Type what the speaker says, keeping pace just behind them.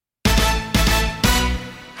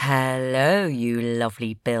Hello, you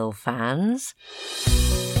lovely Bill fans.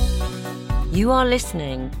 You are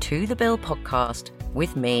listening to the Bill Podcast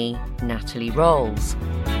with me, Natalie Rolls.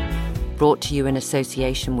 Brought to you in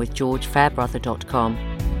association with GeorgeFairbrother.com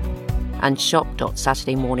and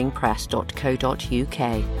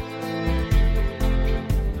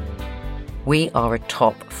shop.saturdaymorningpress.co.uk. We are a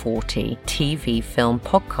top 40 TV film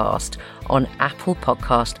podcast on Apple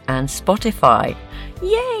Podcast and Spotify.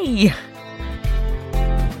 Yay!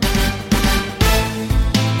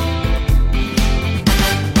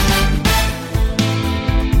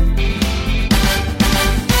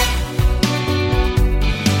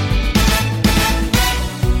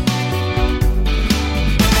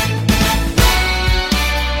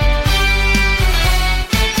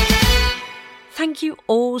 Thank you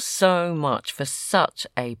all so much for such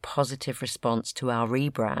a positive response to our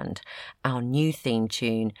rebrand, our new theme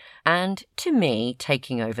tune, and to me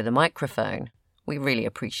taking over the microphone. We really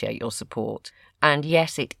appreciate your support. And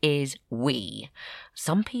yes, it is we.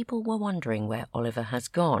 Some people were wondering where Oliver has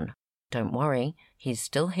gone. Don't worry, he's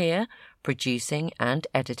still here, producing and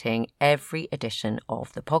editing every edition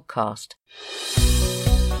of the podcast.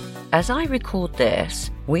 As I record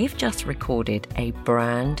this, we've just recorded a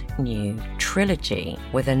brand new trilogy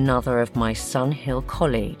with another of my Sun Hill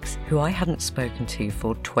colleagues who I hadn't spoken to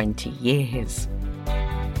for 20 years.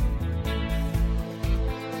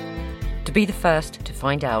 To be the first to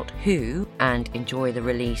find out who and enjoy the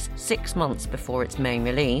release 6 months before its main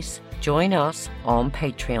release, join us on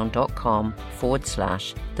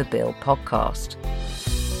patreon.com/The Bill Podcast.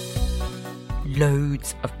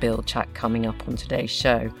 Loads of Bill chat coming up on today's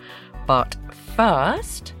show. But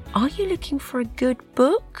first, are you looking for a good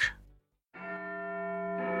book?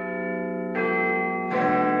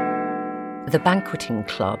 The Banqueting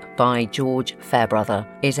Club by George Fairbrother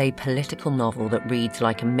is a political novel that reads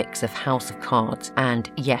like a mix of House of Cards and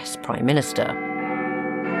Yes, Prime Minister.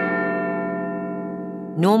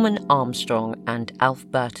 Norman Armstrong and Alf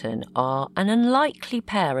Burton are an unlikely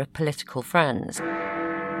pair of political friends.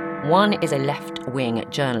 One is a left-wing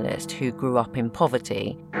journalist who grew up in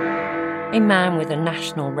poverty, a man with a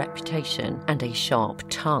national reputation and a sharp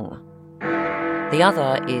tongue. The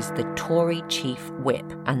other is the Tory chief whip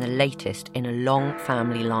and the latest in a long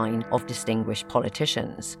family line of distinguished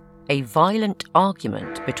politicians. A violent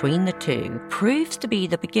argument between the two proves to be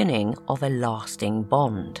the beginning of a lasting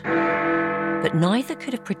bond. But neither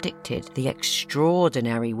could have predicted the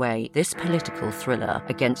extraordinary way this political thriller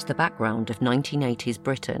against the background of 1980s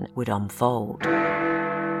Britain would unfold.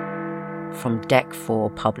 From Deck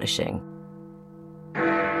 4 Publishing.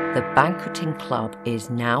 The Banqueting Club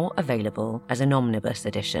is now available as an omnibus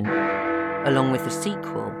edition, along with the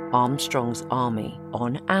sequel, Armstrong's Army,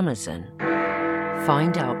 on Amazon.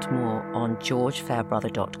 Find out more on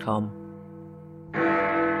GeorgeFairbrother.com.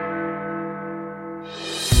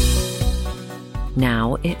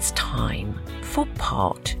 Now it's time for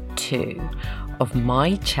part 2 of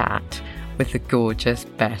my chat with the gorgeous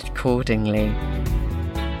Beth Cordingly.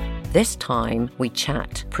 This time we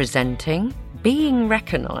chat presenting, being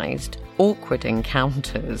recognised, awkward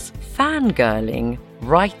encounters, fangirling,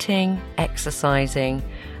 writing, exercising,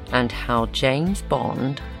 and how James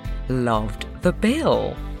Bond loved the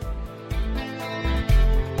Bill.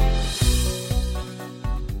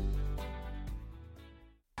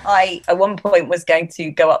 I, at one point, was going to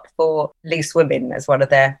go up for Loose Women as one of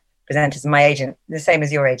their presenters. And my agent, the same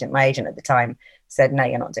as your agent, my agent at the time, said, no,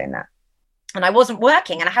 you're not doing that. And I wasn't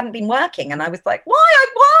working and I hadn't been working. And I was like,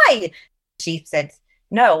 why? She said,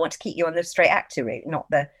 no, I want to keep you on the straight actor route, not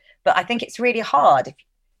the... But I think it's really hard, if,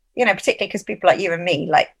 particularly because people like you and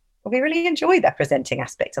me, we really enjoy the presenting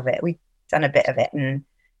aspect of it. We've done a bit of it. And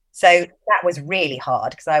so that was really hard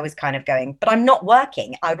because I was kind of going, but I'm not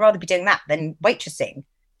working. I'd rather be doing that than waitressing.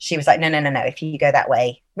 She was like, no, if you go that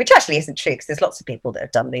way, which actually isn't true because there's lots of people that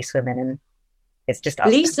have done Loose Women and it's just...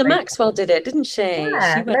 Lisa Maxwell did it, didn't she?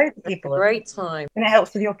 Yeah, she loads of people. Great time. And it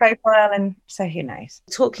helps with your profile and so who knows.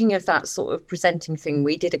 Talking of that sort of presenting thing,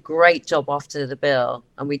 we did a great job after the Bill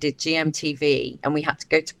and we did GMTV and we had to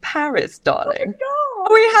go to Paris, darling. Oh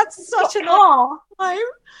we had such an awesome time.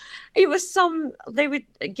 It was they were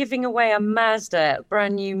giving away a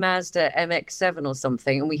brand new Mazda MX-7 or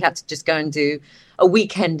something, and we had to just go and do a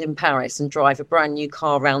weekend in Paris and drive a brand new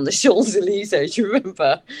car around the Champs-Elysees, you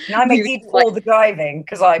remember? And I did all the driving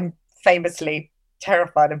because I'm famously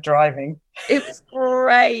terrified of driving. It was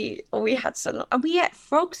great. We had and we ate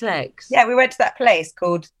frog's legs. Yeah, we went to that place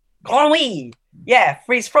called Cordingly. Yeah,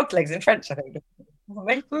 freeze frog legs in French, I think.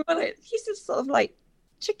 We were like, he's just sort of like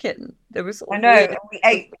chicken. There was I know.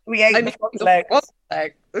 We ate the frog legs.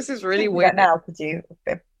 This is really weird. Now, could you?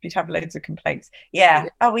 We'd have loads of complaints. Yeah.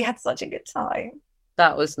 Oh, we had such a good time.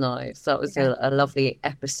 That was nice. That was a lovely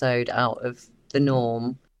episode out of the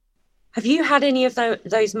norm. Have you had any of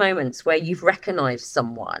those moments where you've recognised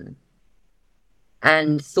someone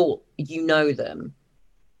and thought you know them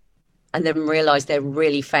and then realised they're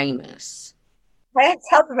really famous? My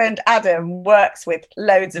ex-husband, Adam, works with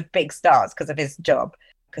loads of big stars because of his job,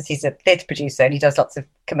 because he's a theatre producer and he does lots of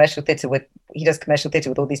commercial theatre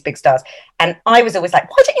with all these big stars. And I was always like,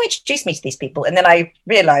 why don't you introduce me to these people? And then I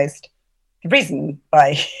realised the reason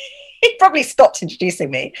why he probably stopped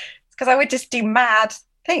introducing me is because I would just do mad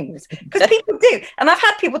things, because people do. And I've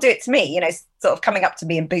had people do it to me, sort of coming up to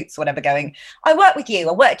me in Boots or whatever, going, I worked with you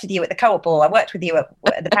at the Co-op, or I worked with you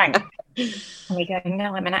at the bank. And we go,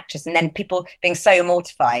 no, I'm an actress. And then people being so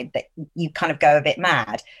mortified that you kind of go a bit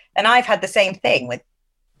mad. And I've had the same thing with,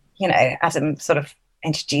 Adam sort of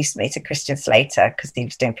introduced me to Christian Slater because he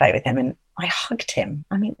was doing Play with him, and I hugged him.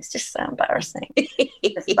 I mean, it's just so embarrassing.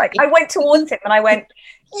 Like, I went towards him and I went,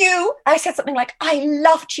 I said something like, I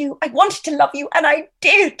loved you, I wanted to love you, and I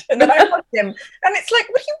did. And then I hugged him, and it's like,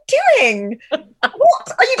 what are you doing?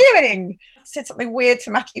 What are you doing? I said something weird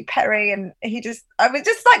to Matthew Perry, and I was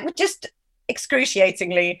just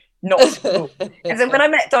excruciatingly not cool. And then when I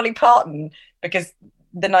met Dolly Parton, because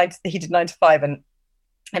he did 9 to 5, and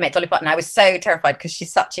I met Dolly Parton, I was so terrified because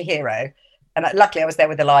she's such a hero. And luckily I was there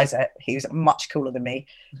with Eliza, who's much cooler than me,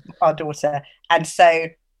 our daughter. And so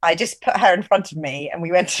I just put her in front of me and we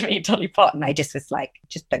went to meet Dolly Parton. I just was like,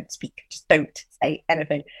 just don't speak, just don't say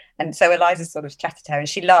anything. And so Eliza sort of chatted to her, and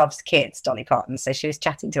she loves kids, Dolly Parton. So she was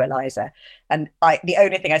chatting to Eliza. And the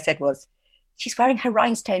only thing I said was, she's wearing her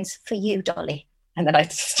rhinestones for you, Dolly. And then I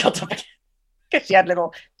just shut up again because she had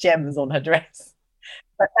little gems on her dress.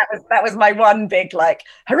 But that was my one big, like,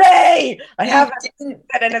 hooray! I haven't said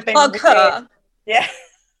anything. Yeah.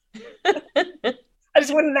 I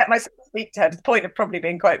just wouldn't let myself speak to her, to the point of probably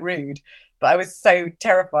being quite rude. But I was so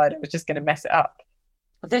terrified I was just going to mess it up.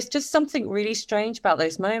 There's just something really strange about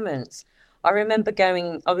those moments. I remember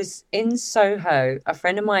I was in Soho. A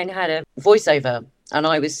friend of mine had a voiceover, and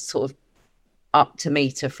I was sort of up to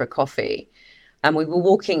meet her for a coffee. And we were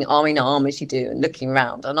walking arm in arm, as you do, and looking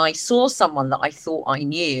around. And I saw someone that I thought I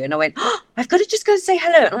knew. And I went, I've got to just go and say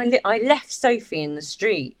hello. And I left Sophie in the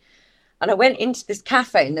street. And I went into this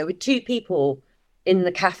cafe, and there were 2 people in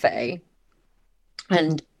the cafe.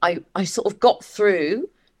 And I sort of got through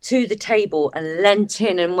to the table and leant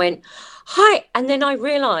in and went, hi. And then I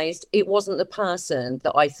realised it wasn't the person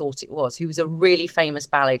that I thought it was, who was a really famous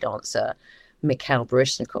ballet dancer, Mikhail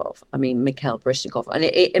Baryshnikov. And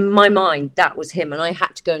in my mind, that was him, and I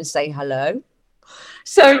had to go and say hello.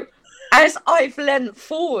 So as I've leant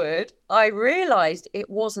forward, I realised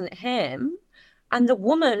it wasn't him, and the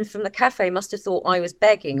woman from the cafe must have thought I was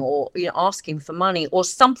begging or asking for money or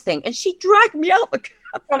something, and she dragged me out the cafe.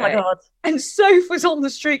 Oh my God. And Soph was on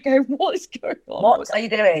the street going, what is going on? What are you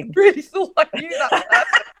doing? I really thought I knew that person.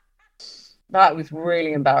 That was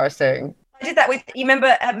really embarrassing. I did that with, you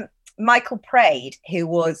remember Michael Praed, who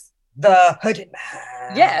was the hooded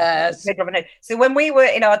man? Yes. So when we were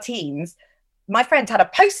in our teens, my friend had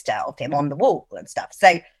a poster of him on the wall and stuff.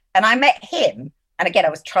 So, and I met him, and again, I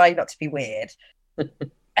was trying not to be weird.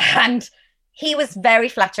 And he was very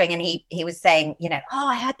flattering, and he was saying,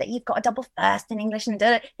 I heard that you've got a double first in English,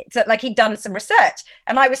 and so, like, he'd done some research.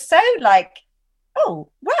 And I was so like, oh,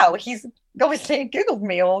 wow, he's obviously Googled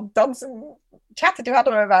me or done some chatted to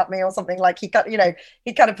Adam about me or something. Like, he kind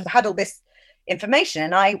of had all this information,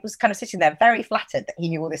 and I was kind of sitting there very flattered that he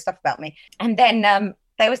knew all this stuff about me. And then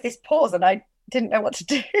there was this pause, and I didn't know what to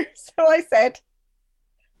do. So I said,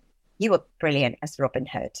 you were brilliant as Robin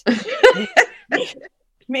Hood.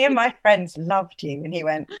 Me and my friends loved you. And he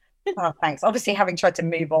went, oh, thanks. Obviously having tried to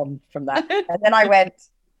move on from that. And then I went,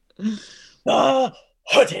 the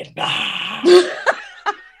hooded man. It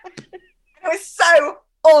was so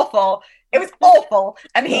awful. It was awful.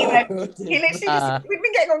 And he literally we've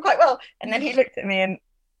been getting on quite well. And then he looked at me, and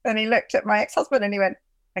then he looked at my ex-husband, and he went,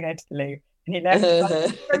 I'm going to the loo. And he left.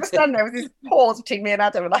 I was standing there with this pause between me and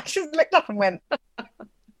Adam, and I just looked up and went, I'm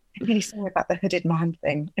really sorry about the hooded man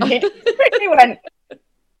thing. And he went,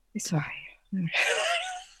 it's all right.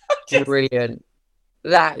 Brilliant.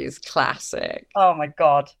 That is classic. Oh my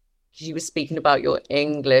God. You were speaking about your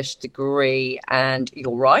English degree and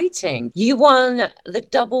your writing. You won the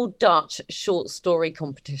Double Dutch short story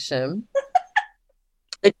competition.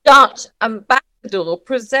 The Dutch ambassador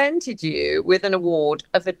presented you with an award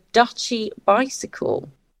of a Dutchy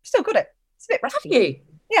bicycle. Still got it. It's a bit rusty. Have you?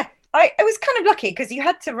 Yeah. I was kind of lucky because you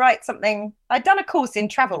had to write something. I'd done a course in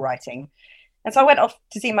travel writing. And so I went off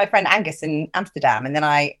to see my friend Angus in Amsterdam. And then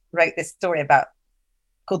I wrote this story about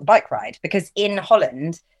called the bike ride, because in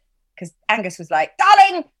Holland, because Angus was like,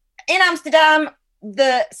 darling, in Amsterdam,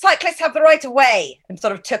 the cyclists have the right of way, and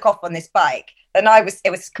sort of took off on this bike. And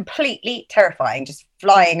it was completely terrifying, just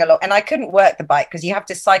flying along. And I couldn't work the bike because you have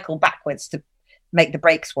to cycle backwards to make the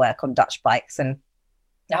brakes work on Dutch bikes and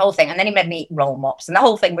the whole thing. And then he made me eat roll mops, and the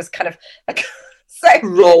whole thing was kind of like, so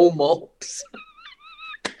roll mops.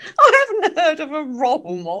 I haven't heard of a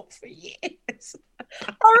roll mop for years.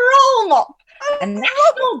 A roll mop, a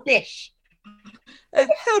national dish.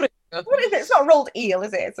 Herring. What is it? It's not rolled eel,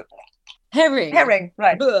 is it? It's herring. Herring,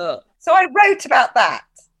 right. Ugh. So I wrote about that,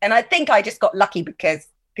 and I think I just got lucky because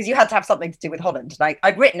you had to have something to do with Holland. Like,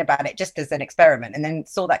 I'd written about it just as an experiment, and then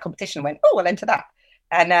saw that competition and went, oh, I'll enter that.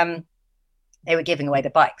 And they were giving away the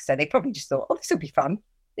bikes, so they probably just thought, oh, this will be fun.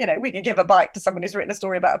 You know, we can give a bike to someone who's written a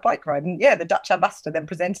story about a bike ride. And yeah, the Dutch ambassador then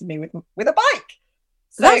presented me with a bike.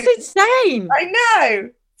 So, that's insane. I know.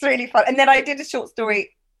 It's really fun. And then I did a short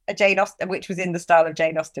story, a Jane Austen, which was in the style of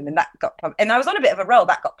Jane Austen, and that got and I was on a bit of a roll.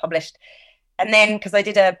 That got published. And then, because I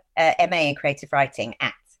did a MA in creative writing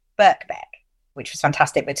at Birkbeck, which was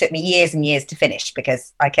fantastic, but it took me years and years to finish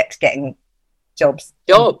because I kept getting jobs.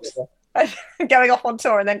 Going off on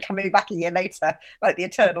tour and then coming back a year later, like the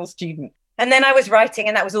eternal student. And then I was writing,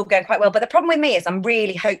 and that was all going quite well. But the problem with me is I'm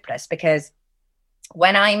really hopeless, because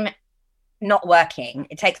when I'm not working,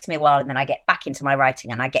 it takes me a while, and then I get back into my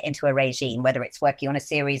writing and I get into a regime, whether it's working on a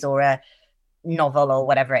series or a novel or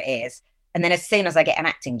whatever it is. And then as soon as I get an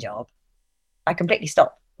acting job, I completely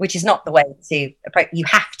stop, which is not the way to approach. You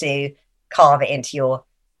have to carve it into your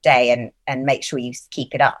day and make sure you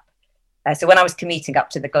keep it up. So when I was commuting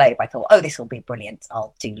up to the Globe, I thought, oh, this will be brilliant.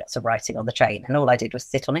 I'll do lots of writing on the train. And all I did was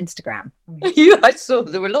sit on Instagram. I saw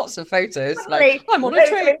there were lots of photos. Like, I'm on a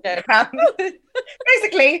train.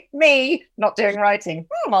 Basically, me not doing writing.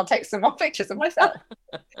 I'll take some more pictures of myself.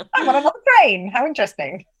 I'm on another train. How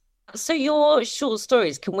interesting. So your short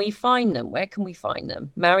stories, can we find them? Where can we find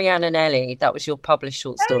them? Marianne and Ellie, that was your published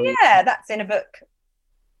short story. Oh, yeah, that's in a book.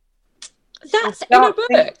 That's in a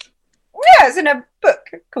book? Yeah, it's in a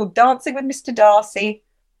book called Dancing with Mr. Darcy.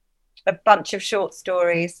 A bunch of short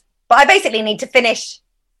stories. But I basically need to finish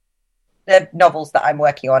the novels that I'm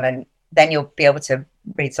working on, and then you'll be able to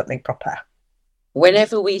read something proper.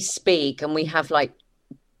 Whenever we speak, and we have like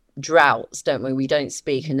droughts, don't we? We don't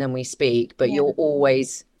speak and then we speak, but you're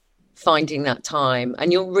always finding that time,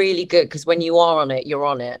 and you're really good, because when you are on it, you're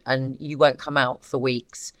on it, and you won't come out for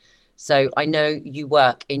weeks. So I know you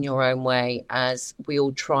work in your own way, as we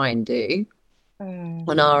all try and do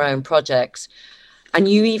on our own projects. And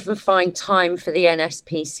you even find time for the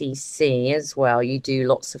NSPCC as well. You do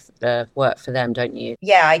lots of work for them, don't you?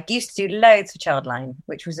 Yeah, I used to do loads for Childline,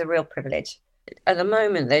 which was a real privilege. At the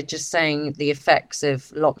moment, they're just saying the effects of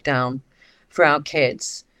lockdown for our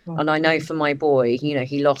kids. And I know for my boy, you know,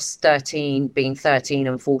 he lost being 13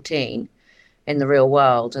 and 14 in the real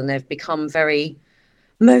world. And they've become very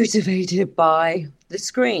motivated by the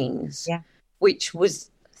screens, which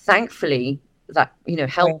was thankfully that, you know,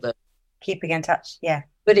 helped them. Keeping in touch, yeah.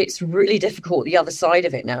 But it's really difficult, the other side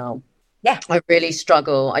of it now. Yeah. I really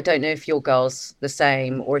struggle. I don't know if your girl's the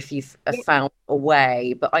same or if you've found a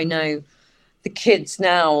way, but I know the kids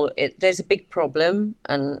now, there's a big problem,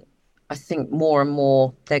 and I think more and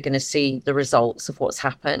more they're going to see the results of what's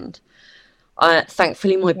happened.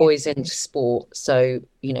 Thankfully, my boy's into sport, so,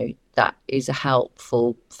 you know, that is a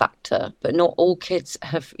helpful factor. But not all kids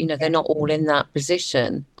have, you know, they're not all in that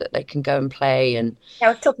position that they can go and play. And I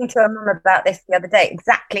was talking to a mum about this the other day,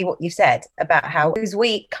 exactly what you said about how, because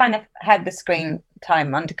we kind of had the screen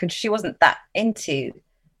time under control. She wasn't that into,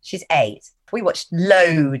 she's 8. We watched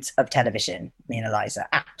loads of television, me and Eliza,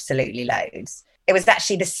 absolutely loads. It was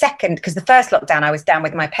actually the second, because the first lockdown I was down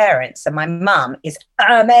with my parents, and my mum is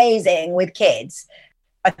amazing with kids.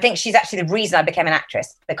 I think she's actually the reason I became an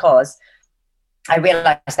actress, because I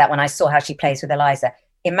realised that when I saw how she plays with Eliza.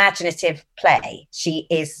 Imaginative play, she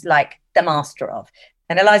is like the master of.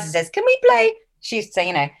 And Eliza says, can we play? She used to say,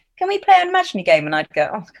 you know, can we play an imaginary game? And I'd go,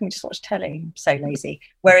 oh, can we just watch telly? I'm so lazy.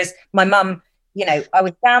 Whereas my mum, you know, I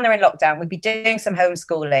was down there in lockdown, we'd be doing some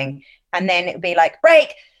homeschooling, and then it would be like,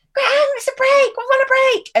 break, Gran, it's a break, we're on a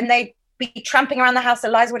break. And they'd be tramping around the house.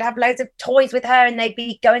 Eliza would have loads of toys with her, and they'd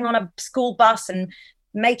be going on a school bus and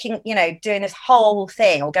making, you know, doing this whole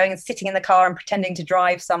thing, or going and sitting in the car and pretending to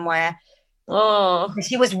drive somewhere. Oh,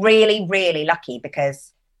 she was really, really lucky,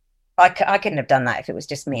 because I couldn't have done that if it was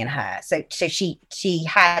just me and her. So she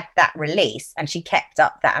had that release, and she kept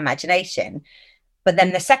up that imagination. But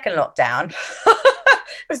then the second lockdown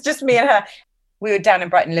was just me and her. We were down in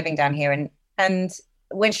Brighton, living down here, and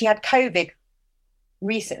when she had COVID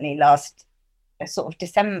recently, last sort of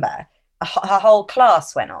December, her whole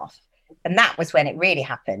class went off. And that was when it really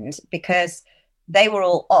happened, because they were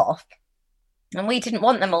all off and we didn't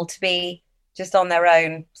want them all to be just on their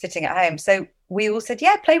own sitting at home. So we all said,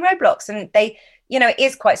 yeah, play Roblox. And they, it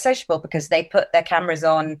is quite sociable because they put their cameras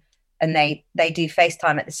on and they do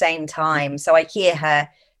FaceTime at the same time. So I hear her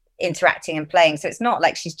interacting and playing. So it's not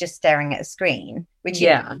like she's just staring at a screen, which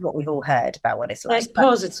is what we've all heard about what it's like. There's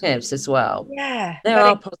positives as well. Yeah. There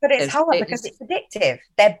are positives. But it's hard because it's addictive.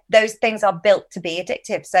 Those things are built to be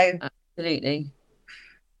addictive. So absolutely.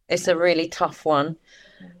 It's a really tough one.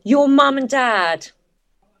 Your mum and dad.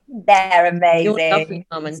 They're amazing. Your lovely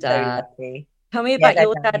mum and dad. So tell me about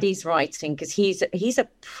your daddy's writing, because he's a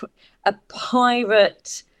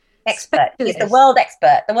pirate expert. He's the world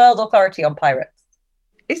expert, the world authority on pirates.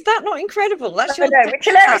 Is that not incredible? That's which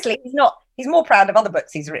hilariously, he's more proud of other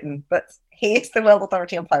books he's written, but he is the world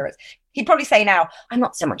authority on pirates. He'd probably say now, I'm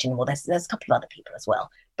not so much anymore. There's a couple of other people as well.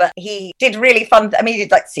 But he did really fun, he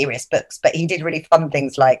did like serious books, but he did really fun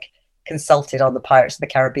things like consulted on the Pirates of the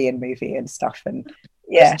Caribbean movie and stuff. And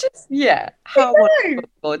how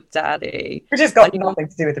wonderful, Daddy. Which has got nothing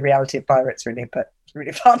to do with the reality of pirates, really, but it's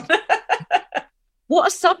really fun. What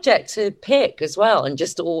a subject to pick as well, and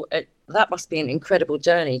just that must be an incredible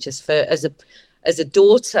journey, just for as a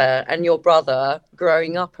daughter and your brother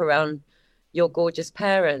growing up around your gorgeous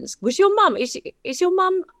parents. Was your mum? Is your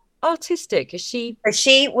mum artistic? Is she?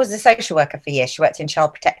 She was a social worker for years. She worked in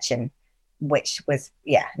child protection, which was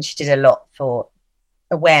and she did a lot for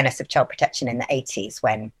awareness of child protection in the 80s,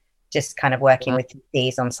 when just kind of working with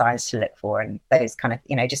these on signs to look for and those kind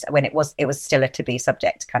of, just when it was still a taboo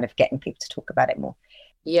subject, kind of getting people to talk about it more.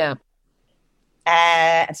 Yeah.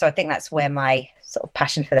 And so I think that's where my sort of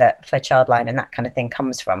passion for Childline and that kind of thing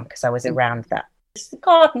comes from, because I was around that. She's a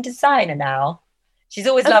garden designer now. She's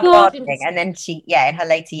always loved gardening. And then she, in her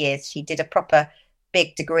later years, she did a proper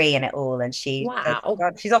big degree in it all. And she's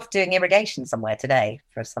off doing irrigation somewhere today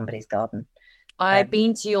for somebody's garden. I've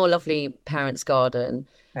been to your lovely parents' garden,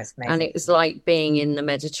 and it was like being in the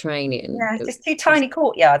Mediterranean. Yeah, there's two tiny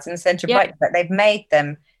courtyards in the centre of Brighton, but they've made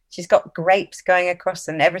them. She's got grapes going across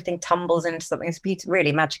and everything tumbles into something. It's beautiful,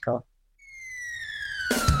 really magical.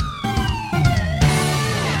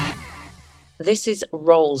 This is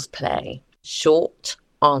roles play, short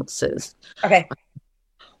answers. Okay.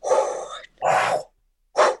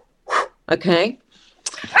 Okay.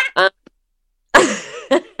 Oh,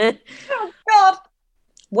 God.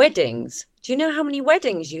 Weddings. Do you know how many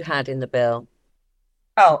weddings you had in the bill?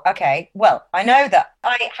 Oh, okay. Well, I know that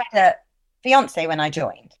I had a fiance when I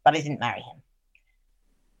joined, but I didn't marry him.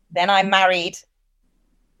 Then I married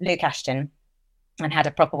Luke Ashton and had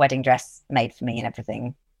a proper wedding dress made for me and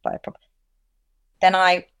everything.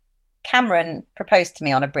 Then Cameron proposed to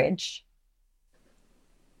me on a bridge.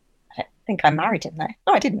 I don't think I married him though.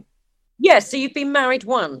 No, I didn't. Yeah, so you've been married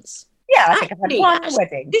once. Yeah, I think I've had one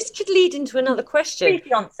wedding. This could lead into another question.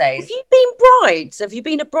 3 fiancés. Have you been brides? Have you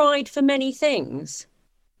been a bride for many things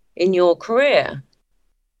in your career?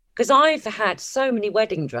 Because I've had so many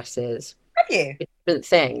wedding dresses. Have you? Different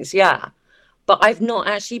things, yeah. But I've not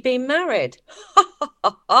actually been married.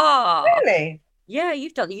 Really? Yeah,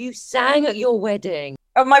 you sang at your wedding.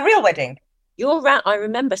 Oh, my real wedding? I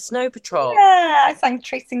remember Snow Patrol. Yeah, I sang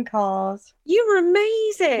Tracing Cars. You were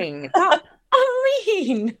amazing. I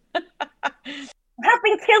have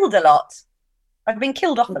been killed a lot. I've been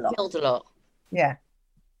killed off a lot. Killed a lot. Yeah.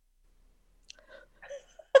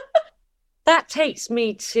 That takes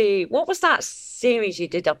me to, what was that series you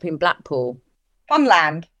did up in Blackpool?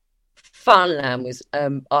 Funland. Funland was,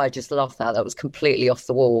 I just loved that. That was completely off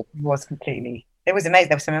the wall. It was completely. It was amazing.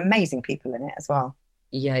 There were some amazing people in it as well.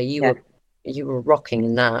 Yeah, you were rocking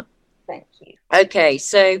in that. Thank you. Okay,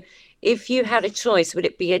 so if you had a choice, would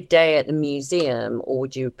it be a day at the museum, or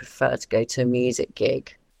would you prefer to go to a music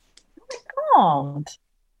gig? Oh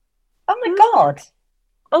my God.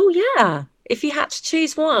 Oh yeah. If you had to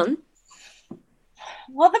choose one.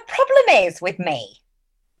 Well, the problem is with me,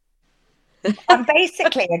 I'm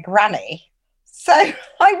basically a granny. So I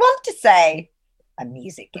want to say a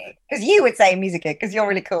music gig, because you would say a music gig because you're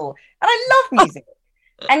really cool. And I love music.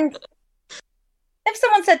 And if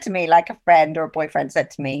someone said to me, like a friend or a boyfriend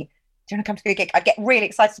said to me, do you want to come to the gig? I'd get really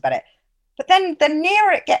excited about it. But then the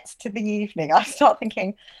nearer it gets to the evening, I start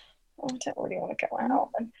thinking, I don't really want to go out.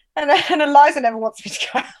 And Eliza never wants me to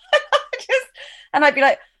go out. And I'd be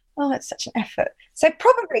like, oh, it's such an effort. So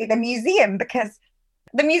probably the museum, because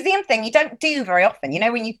the museum thing you don't do very often.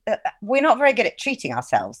 We're not very good at treating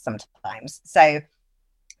ourselves sometimes. So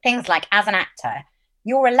things like, as an actor,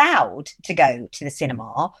 you're allowed to go to the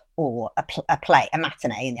cinema or a play, a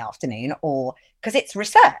matinee in the afternoon, or because it's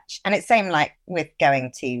research. And it's same like with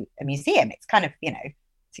going to a museum. It's kind of,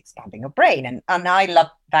 it's expanding your brain. And I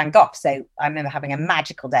love Van Gogh. So I remember having a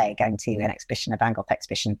magical day going to an exhibition, a Van Gogh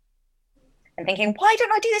exhibition, and thinking, why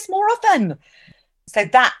don't I do this more often? So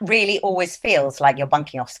that really always feels like you're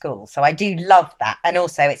bunking off school. So I do love that. And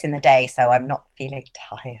also it's in the day, so I'm not feeling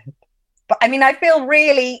tired. But I mean, I feel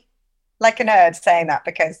really like a nerd saying that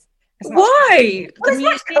because why? It's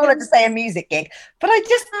much cooler to say a music gig, but I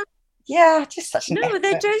just such an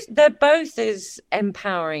they're both as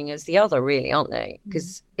empowering as the other, really, aren't they?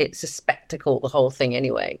 Because it's a spectacle, the whole thing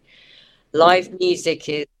anyway. Live music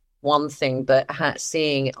is one thing, but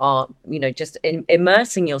seeing art, just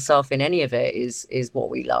immersing yourself in any of it is what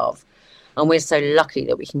we love, and we're so lucky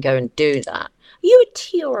that we can go and do that. Are you a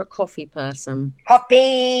tea or a coffee person?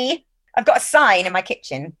 Coffee. I've got a sign in my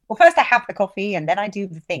kitchen. Well, first I have the coffee and then I do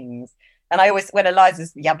the things. And I always, when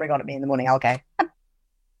Eliza's yabbering on at me in the morning, I'll go and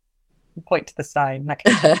point to the sign. Like,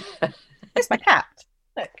 there's my cat.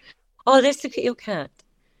 Look. Oh, let's look at your cat.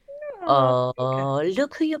 Oh,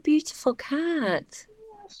 look at your beautiful cat.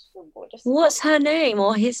 What's her name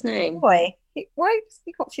or his name? Boy, what's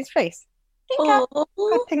his face? Tinker.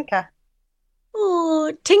 Oh, Tinker.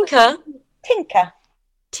 Oh, Tinker. Tinker.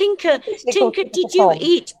 Tinker, did you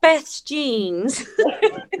eat Beth's jeans? The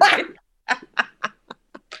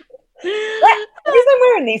reason I'm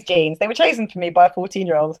wearing these jeans, they were chosen for me by a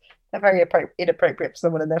 14-year-old. They're very inappropriate for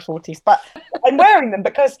someone in their 40s. But I'm wearing them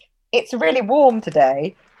because it's really warm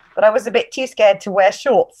today, but I was a bit too scared to wear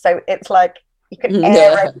shorts. So it's like you can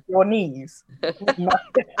air over your knees.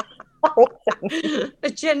 A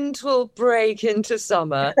gentle break into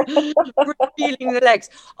summer, feeling the legs.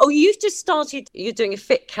 Oh, you've just started, you're doing a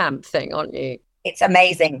fit camp thing, aren't you? It's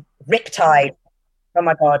amazing. Riptide. Oh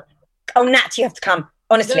my God. Oh, Nat, you have to come.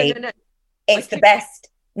 Honestly, No. It's the best.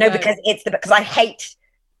 Because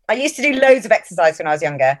I used to do loads of exercise when I was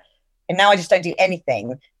younger, and now I just don't do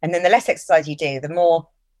anything. And then the less exercise you do, the more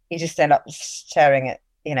you just end up staring at,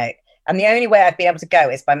 And the only way I've been able to go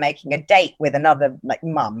is by making a date with another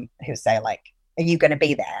mum who say like, are you going to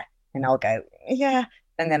be there? And I'll go, yeah.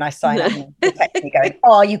 And then I sign up and they text me going,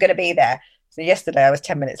 oh, are you going to be there? So yesterday I was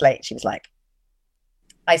 10 minutes late. She was like,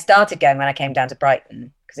 I started going when I came down to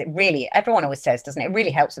Brighton because it really, everyone always says, doesn't it? It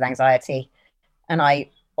really helps with anxiety. And I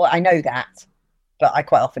know that, but I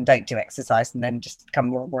quite often don't do exercise and then just become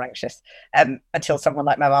more and more anxious until someone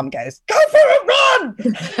like my mum goes, go for a run!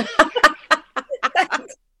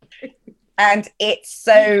 And it's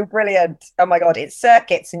so brilliant. Oh my God, it's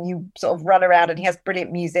circuits and you sort of run around and he has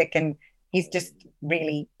brilliant music and he's just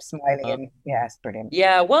really smiley and it's brilliant.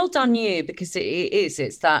 Yeah, well done you, because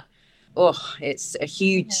it's a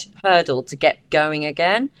huge hurdle to get going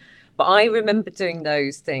again. But I remember doing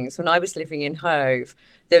those things when I was living in Hove.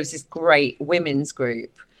 There was this great women's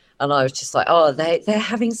group and I was just like, oh, they're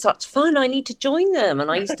having such fun. I need to join them. And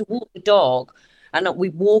I used to walk the dog. And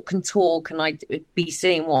we'd walk and talk and I'd be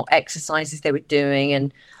seeing what exercises they were doing.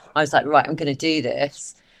 And I was like, right, I'm going to do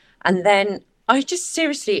this. And then I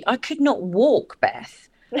could not walk, Beth.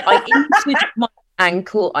 I injured my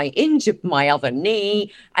ankle, I injured my other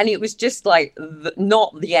knee. And it was just like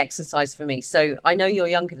not the exercise for me. So I know you're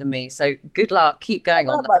younger than me. So good luck. Keep going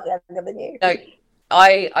on. I'm not younger than you. No,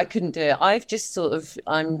 I couldn't do it. I've just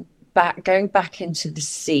I'm going back into the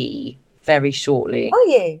sea very shortly. Are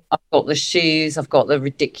you? I've got the shoes, I've got the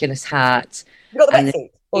ridiculous hat. You got the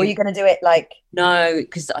wetsuit? Or are you going to do it like... No,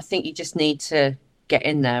 because I think you just need to get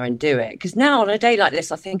in there and do it. Because now on a day like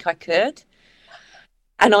this, I think I could.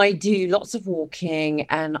 And I do lots of walking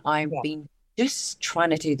and I've been just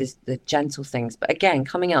trying to do the gentle things. But again,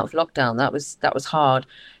 coming out of lockdown, that was hard.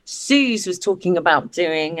 Suze was talking about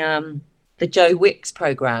doing the Joe Wicks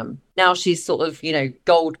program. Now she's sort of,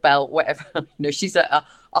 gold belt, whatever. She's at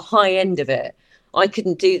a high end of it. I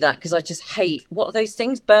couldn't do that because I just hate, what are those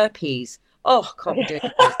things? Burpees. Oh, I can't be doing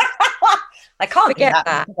it. I can't forget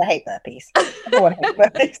that. I hate burpees. Everyone hates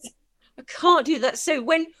burpees. I can't do that. So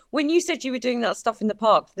when you said you were doing that stuff in the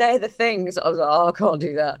park, they're the things. I was like, oh, I can't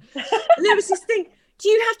do that. And there was this thing. Do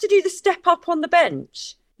you have to do the step up on the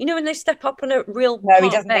bench? When they step up on a real No, he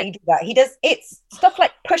doesn't really do that. He does, it's stuff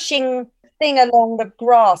like pushing thing along the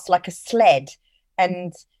grass like a sled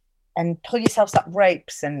and pull yourselves up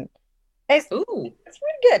ropes and it's really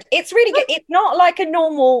good. It's really good. It's not like a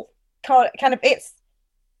normal kind of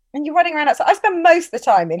and you're running around outside. I spend most of the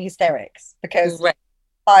time in hysterics because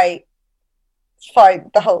I find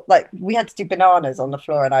the whole we had to do bananas on the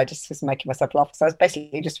floor and I just was making myself laugh. So I was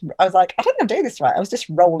basically I was like, I don't think I'm doing this right. I was just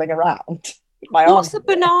rolling around. What's a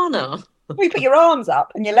banana? You put your arms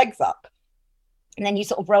up and your legs up and then you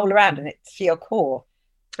sort of roll around and it's for your core.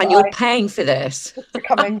 And you're paying for this.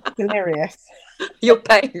 Becoming delirious. You're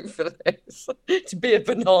paying for this to be a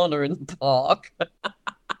banana in the park.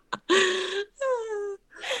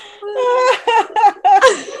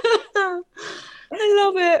 I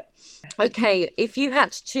love it. Okay, if you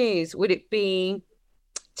had to choose, would it be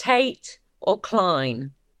Tate or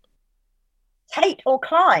Klein? Tate or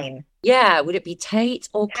Klein? Yeah, would it be Tate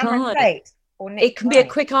or Cameron Klein? Tate or Nick It can be a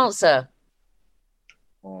quick answer.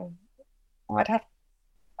 I'd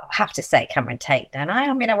have to say Cameron Tate, don't I?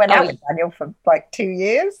 I mean, I went out with Daniel for like 2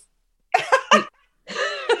 years.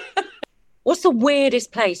 What's the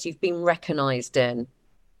weirdest place you've been recognised in?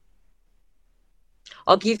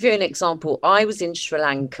 I'll give you an example. I was in Sri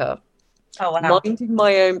Lanka, minding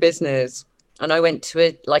my own business, and I went to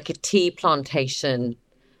a tea plantation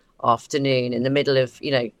afternoon in the middle of,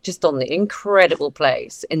 just on the incredible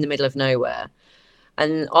place in the middle of nowhere.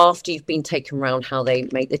 And after you've been taken around how they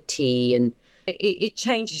make the tea, and it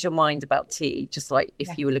changes your mind about tea, just like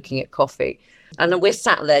if you were looking at coffee. And we're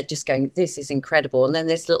sat there just going, this is incredible. And then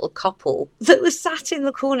this little couple that was sat in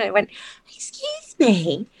the corner went, excuse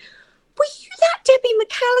me, were you that Debbie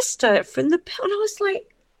McAllister from the... And I was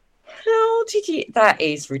like, how did you... That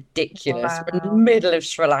is ridiculous. Wow. We're in the middle of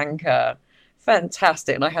Sri Lanka.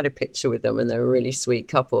 Fantastic. And I had a picture with them, and they're a really sweet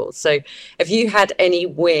couple. So have you had any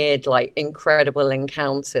weird, incredible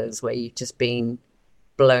encounters where you've just been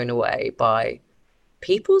blown away by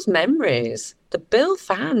people's memories? The Bill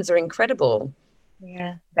fans are incredible.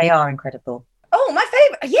 Yeah, they are incredible. Oh, my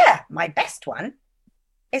favourite. Yeah, my best one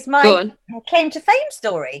is my claim to fame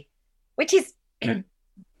story, which is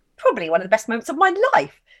probably one of the best moments of my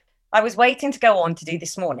life. I was waiting to go on to do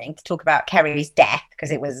This Morning to talk about Kerry's death,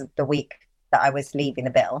 because it was the week that I was leaving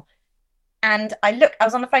the Bill. And I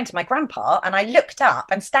was on the phone to my grandpa, and I looked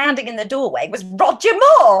up, and standing in the doorway was Roger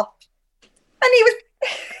Moore. And he was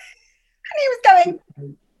going,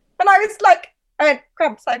 and I was like,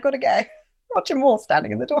 Gramps, I've got to go. Roger Moore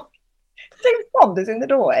standing in the door. James Bond is in the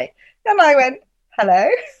doorway. And I went, hello?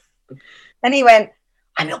 And he went,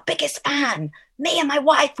 I'm your biggest fan. Me and my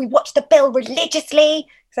wife, we watch the Bill religiously.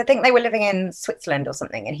 Because I think they were living in Switzerland or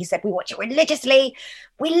something. And he said, we watch it religiously.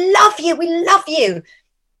 We love you. We love you.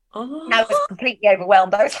 Oh. And I was completely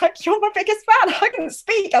overwhelmed. I was like, you're my biggest fan. I couldn't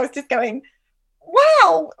speak. I was just going,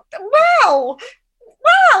 wow.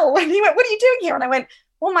 And he went, what are you doing here? And I went,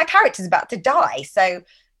 well, my character's about to die. So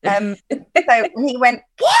he went,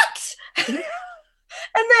 what? And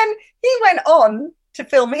then he went on to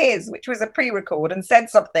film his, which was a pre-record, and said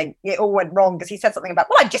something. It all went wrong because he said something about,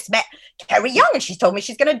 well, I just met Kerry Young and she's told me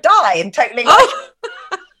she's going to die, and totally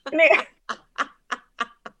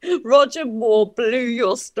Roger Moore blew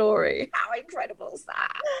your story. How incredible is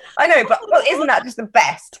that? I know, but isn't that just the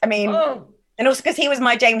best? I mean, and also because he was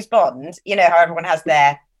my James Bond, how everyone has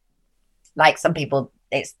their, some people,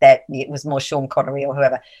 it was more Sean Connery or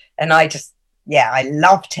whoever. And I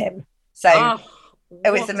loved him. So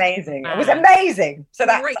it was amazing. It was amazing. So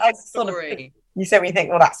that's you said when you think,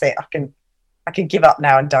 well, that's it. I can give up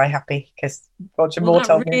now and die happy, because Roger Moore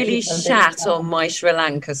told me. Really shat on my Sri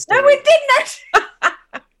Lanka story. No, it didn't.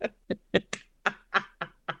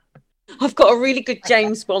 I've got a really good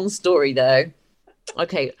James Bond story though.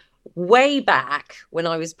 Okay. Way back when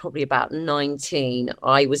I was probably about 19,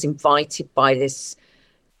 I was invited by this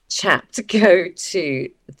chap to go to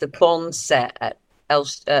the Bond set at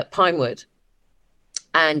Pinewood,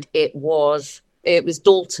 and it was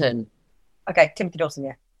Dalton. Okay, Timothy Dalton,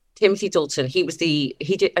 yeah. Timothy Dalton. He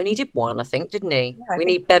only did one, I think, didn't he? Yeah, we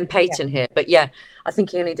need Ben Payton here, but yeah, I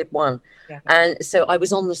think he only did one. Yeah. And so I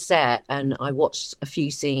was on the set, and I watched a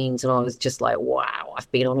few scenes, and I was just like, wow,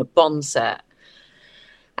 I've been on a Bond set.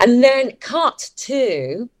 And then cut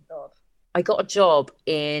to, I got a job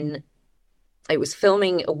it was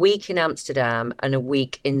filming a week in Amsterdam and a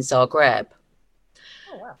week in Zagreb.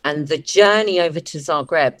 Oh, wow. And the journey over to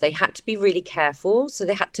Zagreb, they had to be really careful. So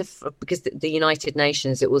they had to, because the United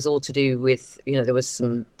Nations, it was all to do with, there was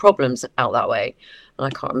some problems out that way. And I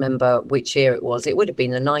can't remember which year it was. It would have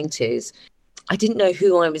been the 90s. I didn't know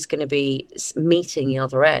who I was going to be meeting the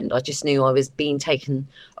other end. I just knew I was being taken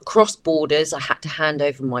across borders. I had to hand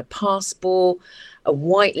over my passport, a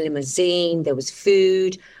white limousine. There was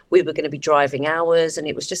food. We were going to be driving hours. And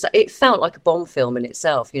it was just, it felt like a Bond film in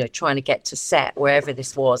itself, trying to get to set wherever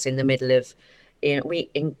this was in the middle of,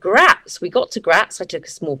 in Graz. We got to Graz. I took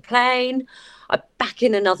a small plane. I back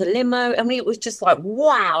in another limo. I mean, it was just like,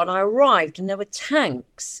 wow. And I arrived and there were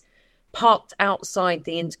tanks parked outside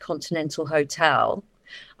the Intercontinental Hotel,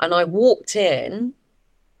 and I walked in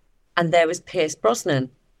and there was Pierce Brosnan.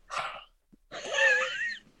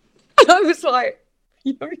 And I was like,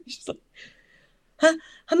 just like, huh?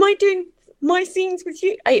 Am I doing my scenes with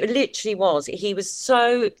you. It literally was. He was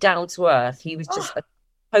so down to earth. He was just a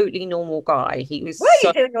totally normal guy. He was. Were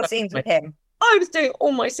you doing your scenes with him? I was doing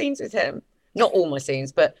all my scenes with him. Not all my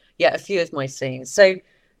scenes, but yeah, a few of my scenes. So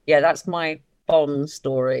yeah, that's my Bond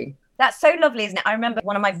story. That's so lovely, isn't it? I remember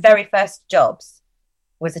one of my very first jobs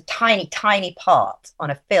was a tiny, tiny part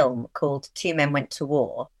on a film called Two Men Went to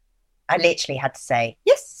War. I literally had to say,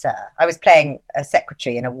 yes, sir. I was playing a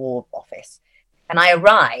secretary in a war office. And I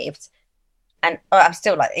arrived and I'm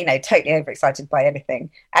still like, totally overexcited by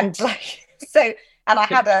anything. And and I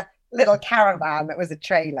had a little caravan that was a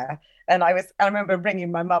trailer. And I remember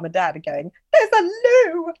ringing my mum and dad and going, there's a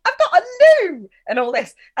loo, I've got a loo, and all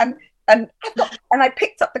this. And I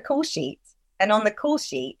picked up the call sheet. And on the call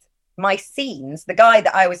sheet, my scenes, the guy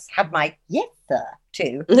that I had my yes, sir,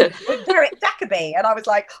 to, was Derek Jacobi. And I was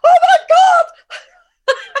like, oh my God.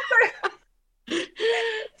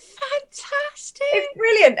 Fantastic. It's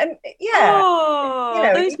brilliant. And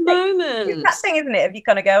those moments. It's that thing, isn't it? If you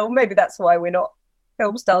kind of go, maybe that's why we're not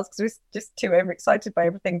film stars, because we're just too overexcited by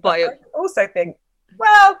everything. But I also think,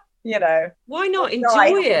 well, why not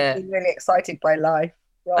enjoy it? Be really excited by life.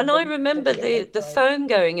 And I remember the phone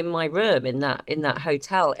going in my room in that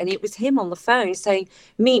hotel, and it was him on the phone saying,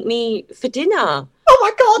 "Meet me for dinner." Oh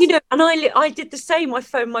my God! And I did the same. I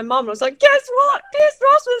phoned my mum. I was like, "Guess what? Pierce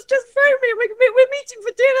Brosnan's just phoned me. We're meeting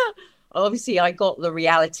for dinner." Obviously, I got the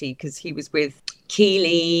reality because he was with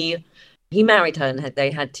Keely. He married her, and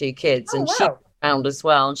they had 2 kids, and she was around as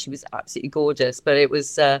well, and she was absolutely gorgeous. But it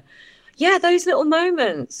was, those little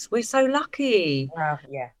moments. We're so lucky.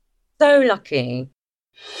 Yeah, so lucky.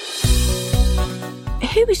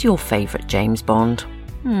 Who is your favourite James Bond?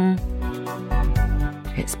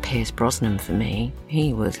 It's Pierce Brosnan for me.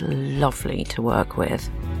 He was lovely to work with.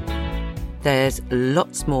 There's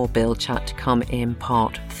lots more Bill chat to come in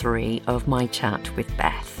part 3 of my chat with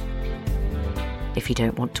Beth. If you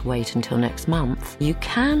don't want to wait until next month, you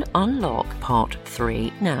can unlock part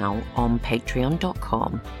 3 now on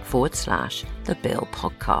patreon.com/The Bill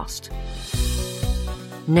Podcast.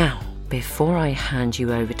 Now, before I hand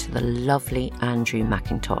you over to the lovely Andrew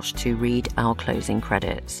McIntosh to read our closing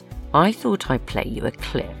credits, I thought I'd play you a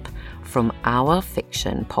clip from our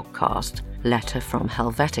fiction podcast, Letter from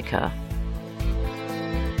Helvetica.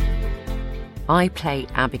 I play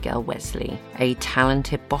Abigail Wesley, a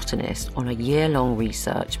talented botanist on a year-long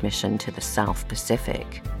research mission to the South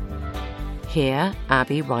Pacific. Here,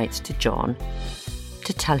 Abby writes to John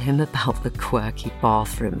to tell him about the quirky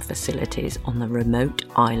bathroom facilities on the remote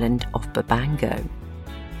island of Babango.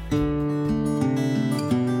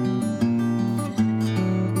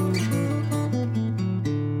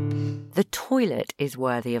 The toilet is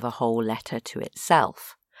worthy of a whole letter to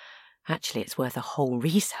itself. Actually, it's worth a whole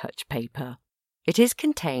research paper. It is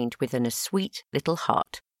contained within a sweet little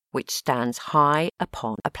hut which stands high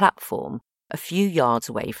upon a platform a few yards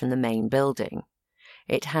away from the main building.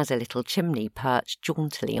 It has a little chimney perched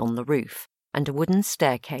jauntily on the roof, and a wooden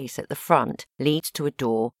staircase at the front leads to a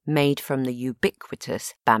door made from the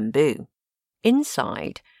ubiquitous bamboo.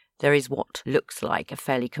 Inside, there is what looks like a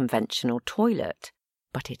fairly conventional toilet,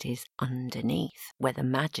 but it is underneath where the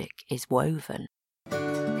magic is woven.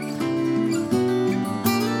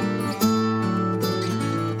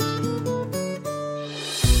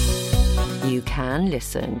 You can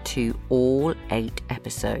listen to all 8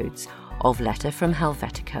 episodes of Letter from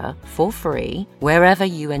Helvetica for free wherever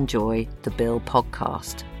you enjoy the Bill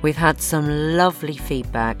podcast. We've had some lovely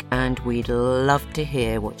feedback and we'd love to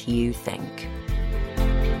hear what you think.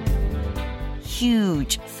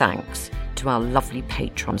 Huge thanks to our lovely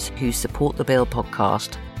patrons who support the Bill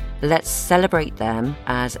podcast. Let's celebrate them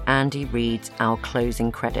as Andy reads our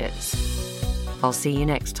closing credits. I'll see you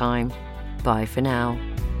next time. Bye for now.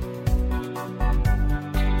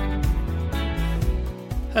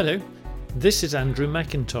 Hello. This is Andrew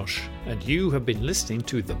McIntosh, and you have been listening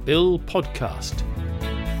to the Bill Podcast.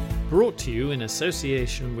 Brought to you in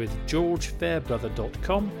association with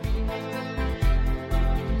GeorgeFairbrother.com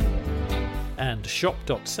and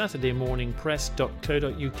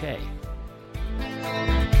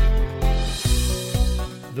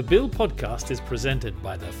shop.saturdaymorningpress.co.uk. The Bill Podcast is presented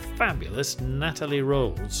by the fabulous Natalie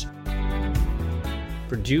Rolls.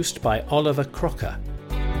 Produced by Oliver Crocker.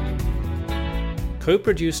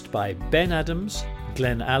 Co-produced by Ben Adams,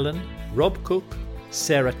 Glenn Allen, Rob Cook,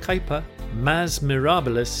 Sarah Kuiper, Maz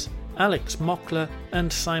Mirabilis, Alex Mockler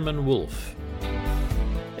and Simon Wolfe.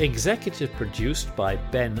 Executive produced by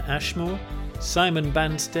Ben Ashmore, Simon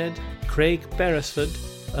Banstead, Craig Beresford,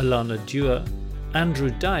 Alana Dewar,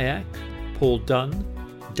 Andrew Dyack, Paul Dunn,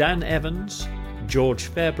 Dan Evans, George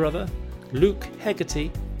Fairbrother, Luke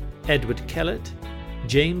Hegarty, Edward Kellett,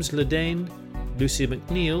 James Ledane, Lucy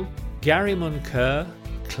McNeil, Gary Moncur,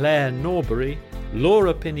 Claire Norbury,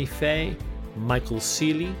 Laura Penny-Fay, Michael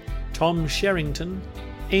Seeley, Tom Sherrington,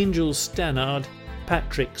 Angel Stannard,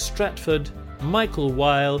 Patrick Stratford, Michael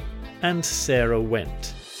Weil and Sarah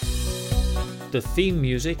Went. The theme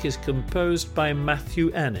music is composed by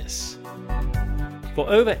Matthew Annis. For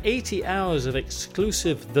over 80 hours of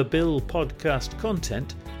exclusive The Bill podcast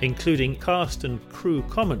content, including cast and crew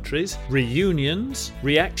commentaries, reunions,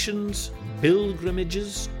 reactions,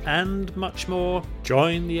 pilgrimages, and much more,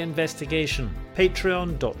 join the investigation.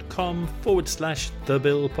 Patreon.com/The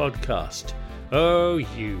Bill Podcast. Oh,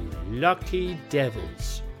 you lucky devils.